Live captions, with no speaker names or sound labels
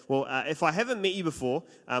Well, if I haven't met you before,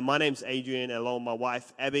 my name's Adrian, along with my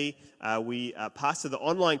wife, Abby. We pastor the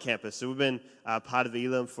online campus, so we've been part of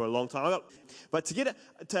Elam for a long time. But to get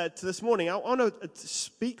to this morning, I want to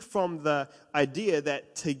speak from the idea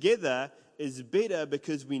that together is better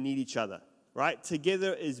because we need each other, right?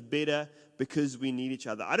 Together is better because we need each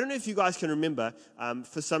other. I don't know if you guys can remember,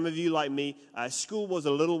 for some of you like me, school was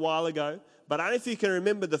a little while ago, but I don't know if you can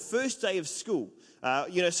remember the first day of school.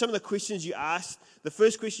 Some of the questions you asked, the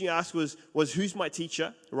first question you asked was who's my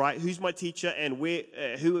teacher, right? Who's my teacher and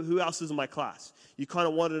who else is in my class? You kind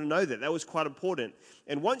of wanted to know that. That was quite important.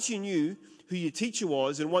 And once you knew who your teacher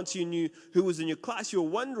was and once you knew who was in your class, you were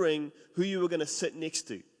wondering who you were going to sit next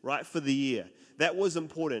to, right, for the year. That was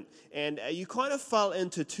important. And you kind of fell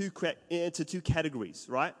into two categories,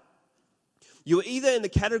 right? You were either in the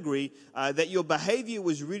category that your behavior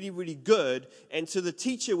was really, really good, and so the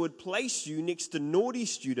teacher would place you next to naughty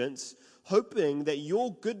students, hoping that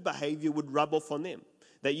your good behavior would rub off on them,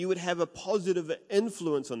 that you would have a positive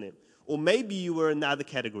influence on them. Or maybe you were in the other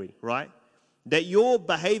category, right? That your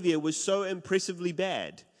behavior was so impressively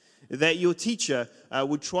bad that your teacher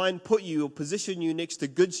would try and put you or position you next to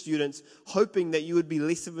good students, hoping that you would be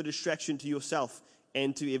less of a distraction to yourself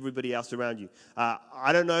and to everybody else around you.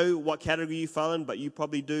 I don't know what category you fell in, but you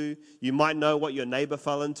probably do. You might know what your neighbor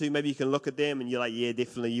fell into. Maybe you can look at them and you're like, yeah,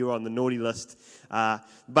 definitely you're on the naughty list.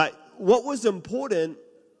 But what was important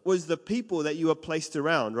was the people that you were placed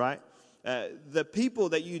around, right? The people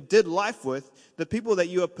that you did life with, the people that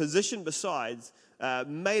you were positioned besides,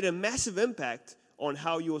 made a massive impact on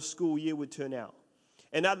how your school year would turn out.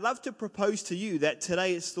 And I'd love to propose to you that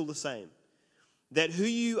today is still the same. That who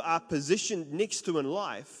you are positioned next to in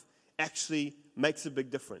life actually makes a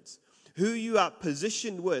big difference. Who you are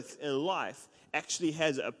positioned with in life actually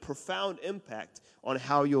has a profound impact on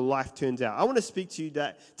how your life turns out. I want to speak to you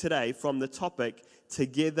today from the topic,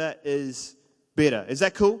 together is better. Is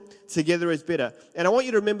that cool? Together is better. And I want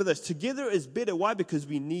you to remember this. Together is better. Why? Because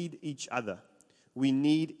we need each other. We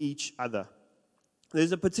need each other.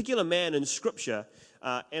 There's a particular man in Scripture,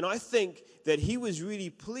 and I think that he was really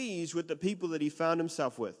pleased with the people that he found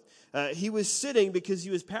himself with. He was sitting because he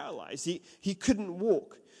was paralyzed. He couldn't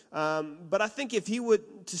walk. But I think if he were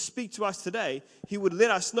to speak to us today, he would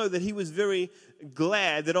let us know that he was very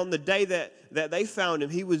glad that on the day that they found him,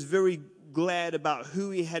 he was very glad about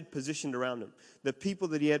who he had positioned around him, the people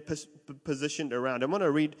that he had positioned around him. I'm going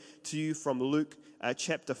to read to you from Luke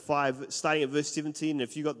chapter 5, starting at verse 17. And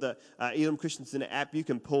if you got the Elam Christian Center app, you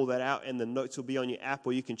can pull that out and the notes will be on your app,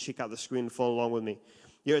 or you can check out the screen and follow along with me.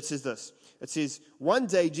 Here it says this. It says, one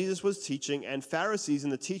day Jesus was teaching, and Pharisees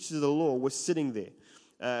and the teachers of the law were sitting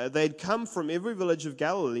there. They'd come from every village of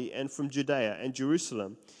Galilee and from Judea and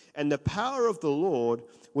Jerusalem, and the power of the Lord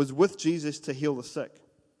was with Jesus to heal the sick.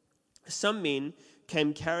 Some men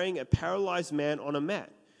came carrying a paralyzed man on a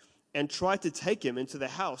mat and tried to take him into the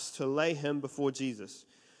house to lay him before Jesus.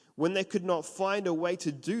 When they could not find a way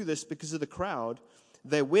to do this because of the crowd,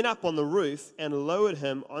 they went up on the roof and lowered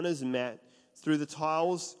him on his mat through the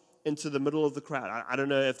tiles into the middle of the crowd. I don't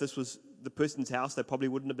know if this was the person's house. They probably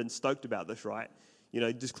wouldn't have been stoked about this, right?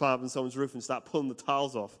 Just climb up on someone's roof and start pulling the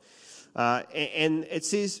tiles off. And it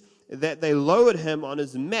says that they lowered him on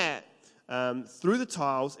his mat through the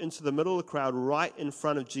tiles into the middle of the crowd right in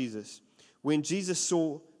front of Jesus. When Jesus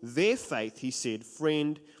saw their faith, he said,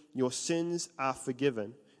 "Friend, your sins are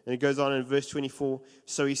forgiven." And it goes on in verse 24.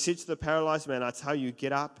 So he said to the paralyzed man, "I tell you,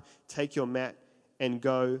 get up, take your mat, and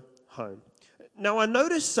go home." Now, I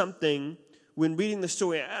noticed something when reading the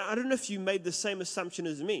story. I don't know if you made the same assumption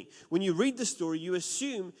as me. When you read the story, you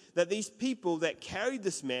assume that these people that carried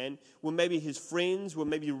this man were maybe his friends, were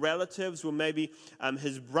maybe relatives, were maybe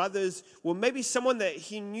his brothers, were maybe someone that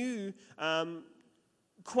he knew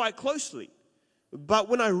quite closely. But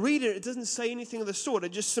when I read it, it doesn't say anything of the sort.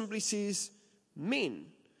 It just simply says men.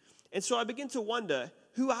 And so I begin to wonder,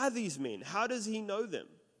 who are these men? How does he know them?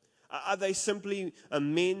 Are they simply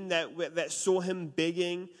men that saw him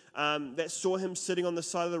begging, that saw him sitting on the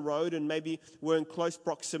side of the road and maybe were in close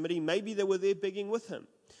proximity? Maybe they were there begging with him.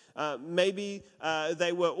 Maybe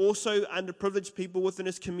they were also underprivileged people within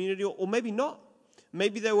his community, or maybe not.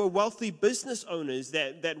 Maybe they were wealthy business owners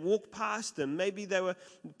that walked past him. Maybe they were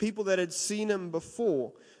people that had seen him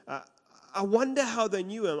before. I wonder how they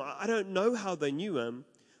knew him. I don't know how they knew him,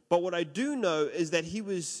 but what I do know is that he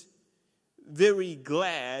was very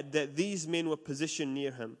glad that these men were positioned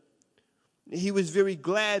near him. He was very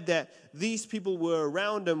glad that these people were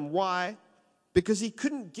around him. Why? Because he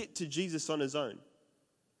couldn't get to Jesus on his own,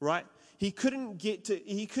 right? He couldn't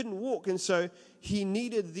walk, and so he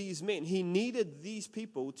needed these men. He needed these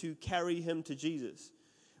people to carry him to Jesus.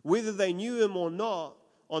 Whether they knew him or not,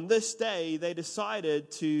 on this day, they decided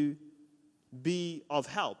to be of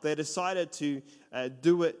help. They decided to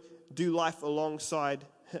do life alongside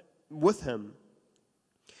with him.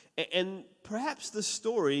 And perhaps the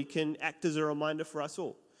story can act as a reminder for us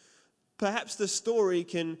all. Perhaps the story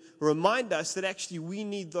can remind us that actually we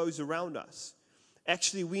need those around us.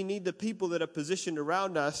 Actually, we need the people that are positioned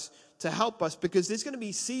around us to help us, because there's going to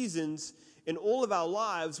be seasons in all of our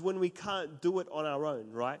lives when we can't do it on our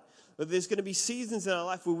own, right? But there's going to be seasons in our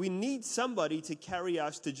life where we need somebody to carry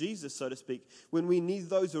us to Jesus, so to speak, when we need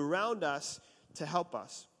those around us to help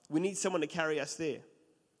us. We need someone to carry us there.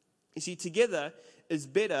 You see, together is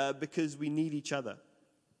better because we need each other.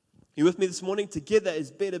 You with me this morning? Together is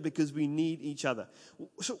better because we need each other.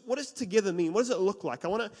 So what does together mean? What does it look like? I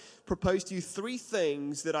want to propose to you 3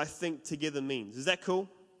 things that I think together means. Is that cool?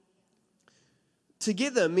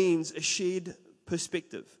 Together means a shared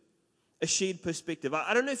perspective. A shared perspective.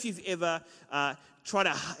 I don't know if you've ever tried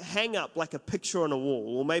to hang up like a picture on a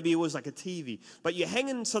wall, or maybe it was like a TV, but you're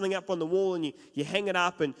hanging something up on the wall and you hang it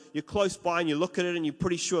up and you're close by and you look at it and you're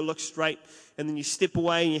pretty sure it looks straight, and then you step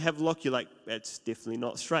away and you have a look, you're like, that's definitely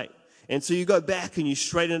not straight. And so you go back and you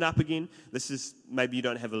straighten it up again. This is, maybe you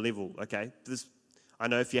don't have a level, okay? I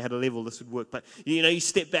know if you had a level, this would work. But, you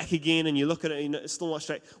step back again and you look at it and it's still not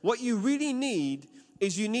straight. What you really need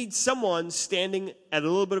is you need someone standing at a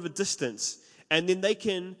little bit of a distance, and then they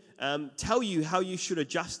can tell you how you should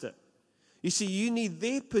adjust it. You see, you need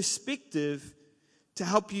their perspective to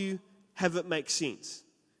help you have it make sense.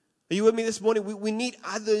 Are you with me this morning? We need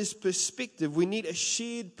others' perspective. We need a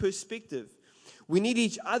shared perspective. We need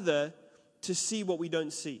each other to see what we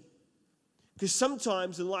don't see. Because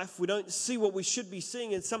sometimes in life we don't see what we should be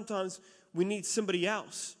seeing, and sometimes we need somebody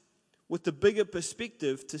else with the bigger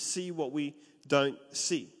perspective to see what we don't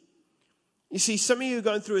see. You see, some of you are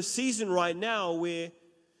going through a season right now where,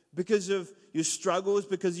 because of your struggles,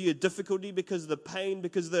 because of your difficulty, because of the pain,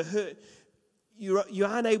 because of the hurt, you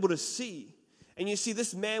aren't able to see. And you see,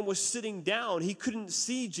 this man was sitting down. He couldn't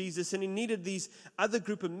see Jesus, and he needed these other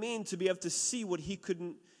group of men to be able to see what he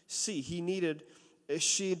couldn't see. He needed a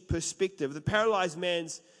shared perspective. The paralyzed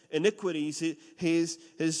man's iniquities, his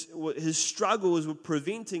struggles were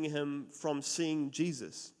preventing him from seeing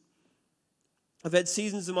Jesus. I've had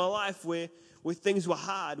seasons in my life where things were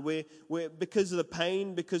hard, where because of the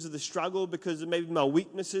pain, because of the struggle, because of maybe my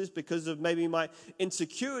weaknesses, because of maybe my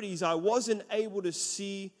insecurities, I wasn't able to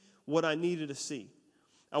see what I needed to see.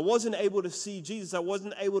 I wasn't able to see Jesus. I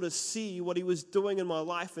wasn't able to see what he was doing in my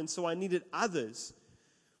life, and so I needed others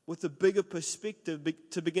with a bigger perspective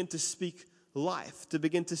to begin to speak life, to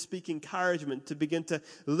begin to speak encouragement, to begin to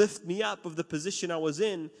lift me up of the position I was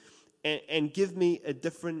in and give me a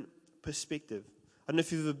different perspective. I don't know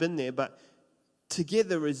if you've ever been there, but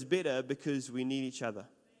together is better because we need each other.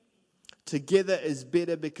 Together is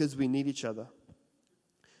better because we need each other.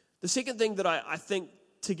 The second thing that I think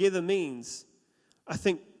together means,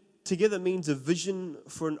 a vision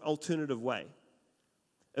for an alternative way.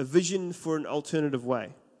 A vision for an alternative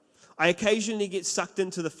way. I occasionally get sucked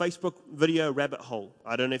into the Facebook video rabbit hole.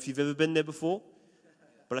 I don't know if you've ever been there before,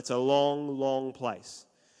 but it's a long, long place.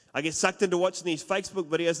 I get sucked into watching these Facebook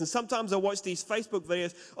videos, and sometimes I watch these Facebook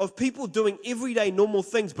videos of people doing everyday normal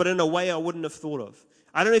things, but in a way I wouldn't have thought of.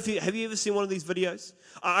 I don't know have you ever seen one of these videos?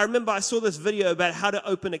 I remember I saw this video about how to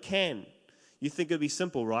open a can. You think it'd be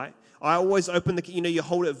simple, right? I always open you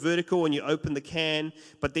hold it vertical and you open the can,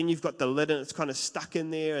 but then you've got the lid and it's kind of stuck in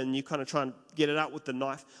there and you kind of try and get it out with the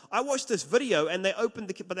knife. I watched this video and they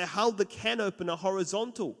held the can opener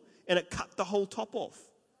horizontal and it cut the whole top off.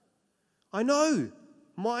 I know.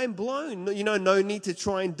 Mind blown. No need to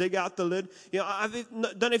try and dig out the lid. I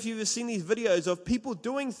don't know if you've ever seen these videos of people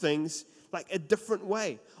doing things like a different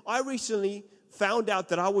way. I recently found out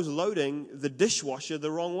that I was loading the dishwasher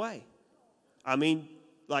the wrong way. I mean,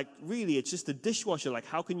 really, it's just a dishwasher.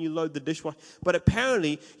 How can you load the dishwasher? But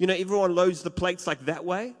apparently, everyone loads the plates that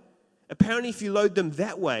way. Apparently, if you load them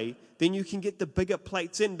that way, then you can get the bigger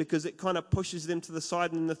plates in because it kind of pushes them to the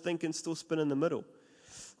side and the thing can still spin in the middle.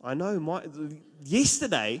 I know,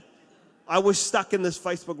 yesterday, I was stuck in this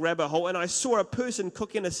Facebook rabbit hole and I saw a person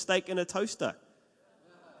cooking a steak in a toaster.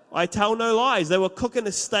 I tell no lies. They were cooking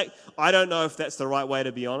a steak. I don't know if that's the right way,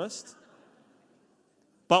 to be honest.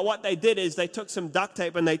 But what they did is they took some duct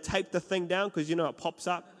tape and they taped the thing down because, it pops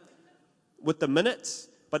up with the minutes.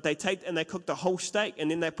 But they taped and they cooked a whole steak and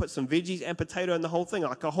then they put some veggies and potato in the whole thing,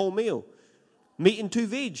 like a whole meal. Meat and 2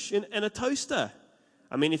 veg in a toaster.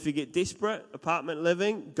 I mean, if you get desperate, apartment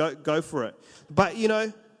living, go for it. But,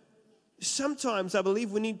 sometimes I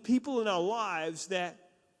believe we need people in our lives that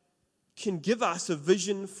can give us a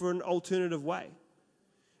vision for an alternative way.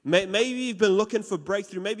 Maybe you've been looking for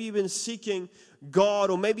breakthrough. Maybe you've been seeking God,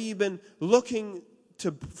 or maybe you've been looking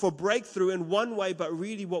for breakthrough in one way, but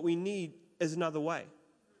really what we need is another way.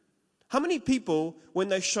 How many people, when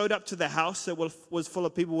they showed up to the house that was full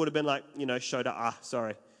of people, would have been like, showed up,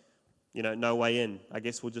 sorry, no way in. I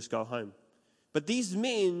guess we'll just go home. But these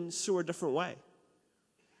men saw a different way.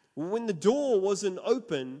 When the door wasn't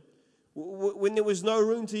open, when there was no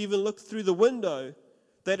room to even look through the window,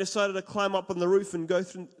 they decided to climb up on the roof and go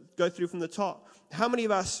through from the top. How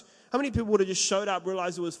many people would have just showed up,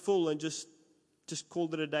 realized it was full, and just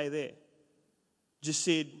called it a day there? Just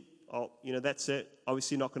said, that's it.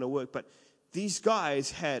 Obviously not going to work. But these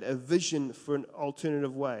guys had a vision for an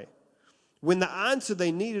alternative way. When the answer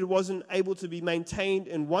they needed wasn't able to be maintained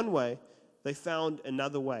in one way, they found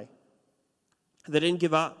another way. They didn't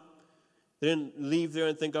give up. They didn't leave there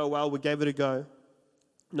and think, oh, well, we gave it a go.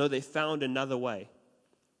 No, they found another way.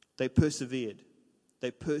 They persevered.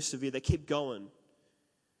 They kept going.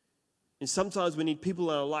 And sometimes we need people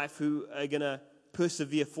in our life who are going to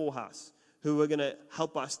persevere for us, who are going to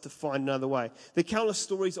help us to find another way. There are countless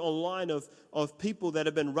stories online of people that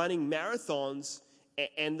have been running marathons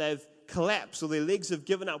and they've collapsed, or their legs have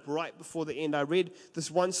given up right before the end. I read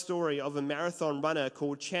this one story of a marathon runner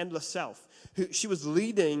called Chandler Self. She was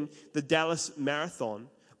leading the Dallas Marathon,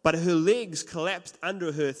 but her legs collapsed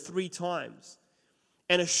under her 3 times.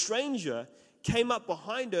 And a stranger came up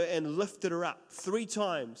behind her and lifted her up 3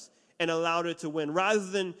 times and allowed her to win. Rather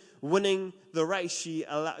than winning the race, she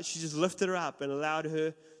just lifted her up and allowed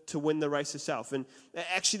her to win the race herself. And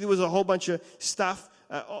actually, there was a whole bunch of stuff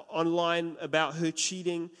online about her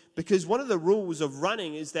cheating, because one of the rules of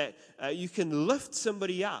running is that you can lift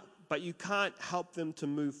somebody up, but you can't help them to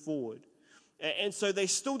move forward. And so they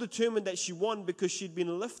still determined that she won because she'd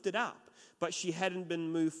been lifted up, but she hadn't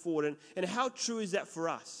been moved forward. And how true is that for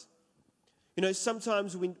us?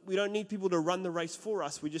 Sometimes we don't need people to run the race for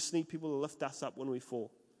us. We just need people to lift us up when we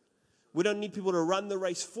fall. We don't need people to run the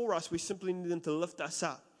race for us. We simply need them to lift us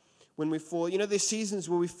up when we fall. There's seasons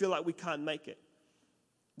where we feel like we can't make it.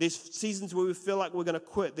 There's seasons where we feel like we're going to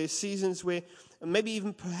quit. There's seasons where, maybe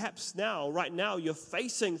even perhaps right now, you're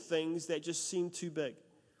facing things that just seem too big.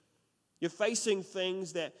 You're facing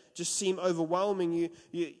things that just seem overwhelming.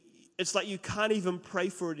 It's like you can't even pray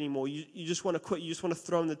for it anymore. You just want to quit. You just want to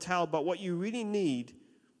throw in the towel. But what you really need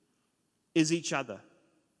is each other.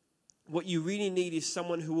 What you really need is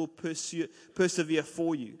someone who will persevere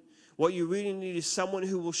for you. What you really need is someone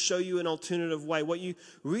who will show you an alternative way. What you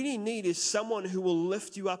really need is someone who will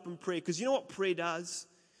lift you up in prayer. Because you know what prayer does?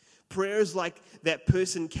 Prayer is like that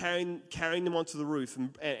person carrying them onto the roof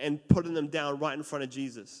and putting them down right in front of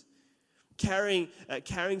Jesus. Carrying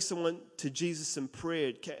someone to Jesus in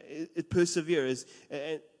prayer, persevering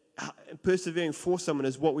for someone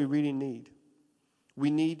is what we really need. We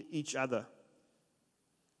need each other.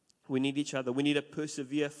 We need each other. We need to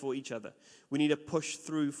persevere for each other. We need to push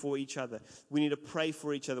through for each other. We need to pray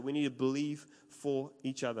for each other. We need to believe for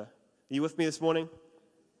each other. Are you with me this morning?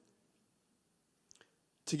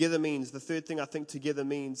 Together means, the third thing I think together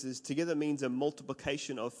means a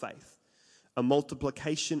multiplication of faith. A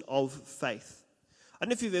multiplication of faith. I don't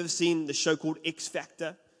know if you've ever seen the show called X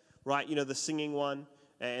Factor, right? The singing one.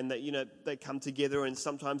 And that they come together, and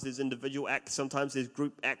sometimes there's individual acts, sometimes there's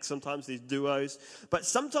group acts, sometimes there's duos. But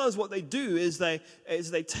sometimes what they do is they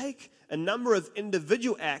take a number of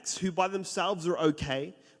individual acts who by themselves are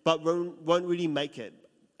okay, but won't really make it,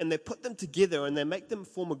 and they put them together and they make them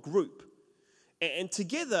form a group. And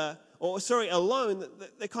together, alone,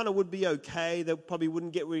 they kind of would be okay. They probably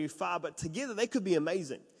wouldn't get really far, but together they could be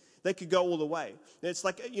amazing. They could go all the way. It's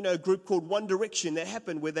like, a group called One Direction that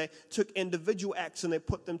happened where they took individual acts and they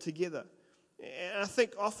put them together. And I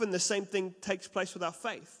think often the same thing takes place with our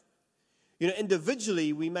faith.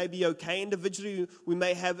 Individually we may be okay. Individually we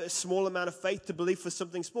may have a small amount of faith to believe for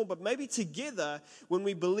something small. But maybe together, when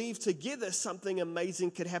we believe together, something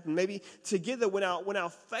amazing could happen. Maybe together, when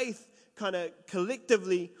our faith kind of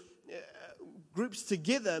collectively groups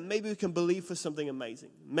together, maybe we can believe for something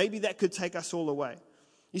amazing. Maybe that could take us all the way.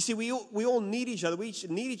 You see, we all need each other. We each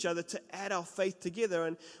need each other to add our faith together.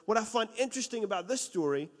 And what I find interesting about this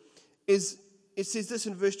story is it says this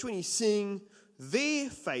in verse 20. Seeing their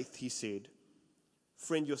faith, he said,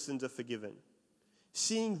 friend, your sins are forgiven.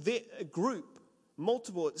 Seeing their group,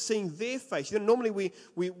 multiple, seeing their faith. Normally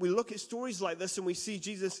we look at stories like this and we see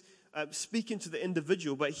Jesus speaking to the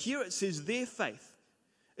individual. But here it says their faith.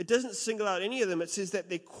 It doesn't single out any of them. It says that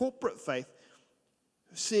their corporate faith,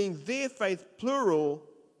 seeing their faith, plural,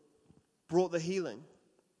 brought the healing.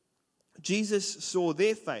 Jesus saw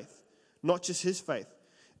their faith, not just his faith.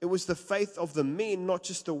 It was the faith of the men, not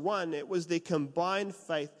just the one. It was their combined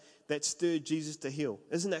faith that stirred Jesus to heal.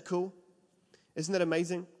 Isn't that cool? Isn't that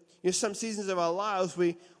amazing? Some seasons of our lives,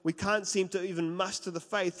 we can't seem to even muster the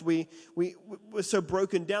faith. We're so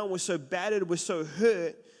broken down, we're so battered, we're so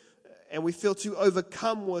hurt, and we feel too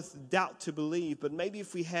overcome with doubt to believe. But maybe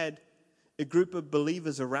if we had a group of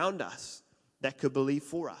believers around us that could believe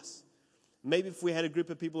for us. Maybe if we had a group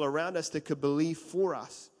of people around us that could believe for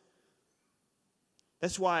us.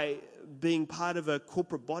 That's why being part of a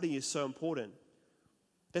corporate body is so important.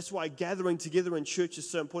 That's why gathering together in church is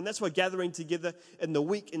so important. That's why gathering together in the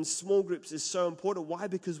week in small groups is so important. Why?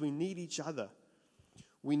 Because we need each other.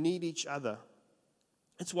 We need each other.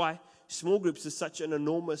 That's why small groups is such an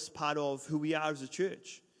enormous part of who we are as a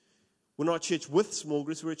church. We're not a church with small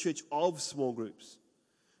groups. We're a church of small groups.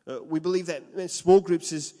 We believe that small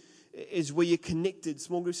groups is where you're connected.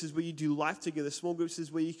 Small groups is where you do life together. Small groups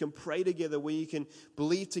is where you can pray together, where you can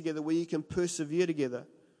believe together, where you can persevere together.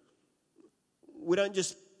 We don't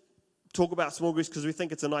just talk about small groups because we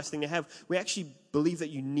think it's a nice thing to have. We actually believe that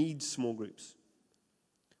you need small groups.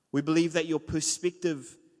 We believe that your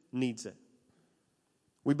perspective needs it.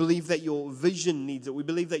 We believe that your vision needs it. We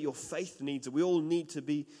believe that your faith needs it. We all need to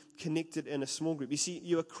be connected in a small group. You see,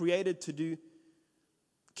 you are created to do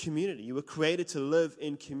community. You were created to live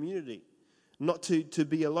in community, not to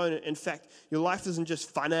be alone. In fact, your life isn't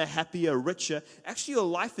just funner, happier, richer. Actually, your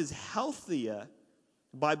life is healthier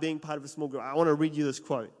by being part of a small group. I want to read you this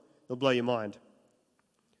quote. It'll blow your mind.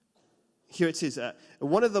 Here it says,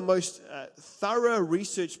 one of the most thorough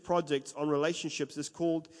research projects on relationships is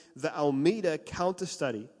called the Almeida Counter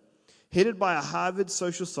Study. Headed by a Harvard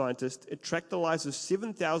social scientist, it tracked the lives of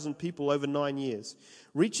 7,000 people over 9 years.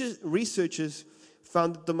 Researchers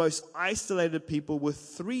found that the most isolated people were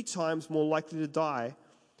 3 times more likely to die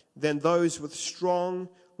than those with strong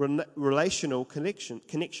relational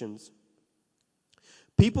connections.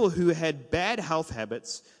 People who had bad health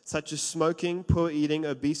habits, such as smoking, poor eating,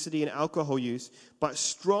 obesity, and alcohol use, but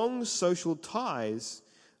strong social ties,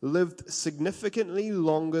 lived significantly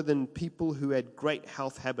longer than people who had great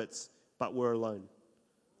health habits but were alone.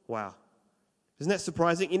 Wow. Isn't that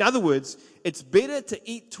surprising? In other words, it's better to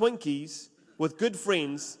eat Twinkies with good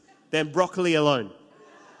friends than broccoli alone.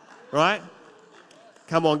 Right?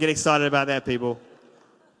 Come on, get excited about that, people.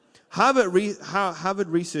 Harvard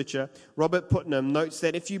researcher Robert Putnam notes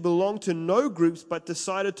that if you belong to no groups but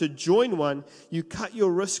decided to join one, you cut your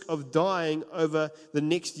risk of dying over the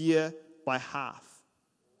next year by half.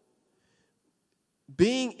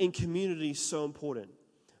 Being in community is so important.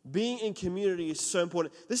 Being in community is so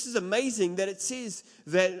important. This is amazing that it says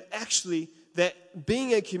that actually that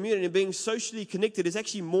being a community and being socially connected is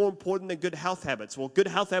actually more important than good health habits. Well, good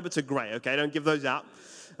health habits are great, okay? Don't give those out.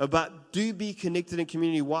 But do be connected in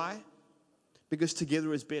community. Why? Because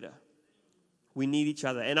together is better. We need each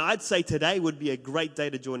other. And I'd say today would be a great day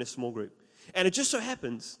to join a small group. And it just so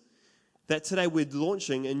happens that today we're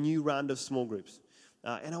launching a new round of small groups.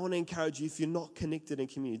 And I want to encourage you, if you're not connected in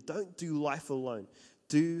community, don't do life alone.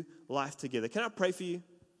 Do life together. Can I pray for you?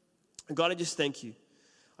 God, I just thank you.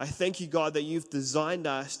 I thank you, God, that you've designed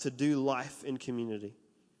us to do life in community.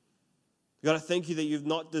 God, I thank you that you've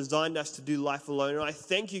not designed us to do life alone. And I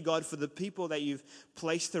thank you, God, for the people that you've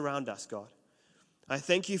placed around us, God. I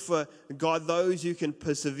thank you for, God, those who can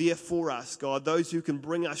persevere for us, God, those who can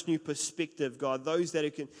bring us new perspective, God, those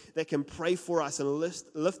that can pray for us and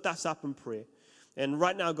lift us up in prayer. And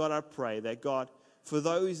right now, God, I pray that, God, for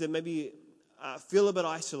those that maybe feel a bit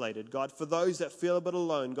isolated, God, for those that feel a bit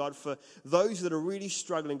alone, God, for those that are really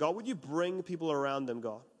struggling, God, would you bring people around them,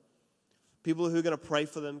 God? People who are going to pray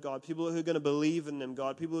for them, God. People who are going to believe in them,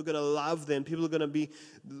 God. People who are going to love them. People who are going to be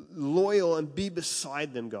loyal and be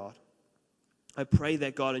beside them, God. I pray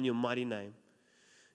that, God, in your mighty name.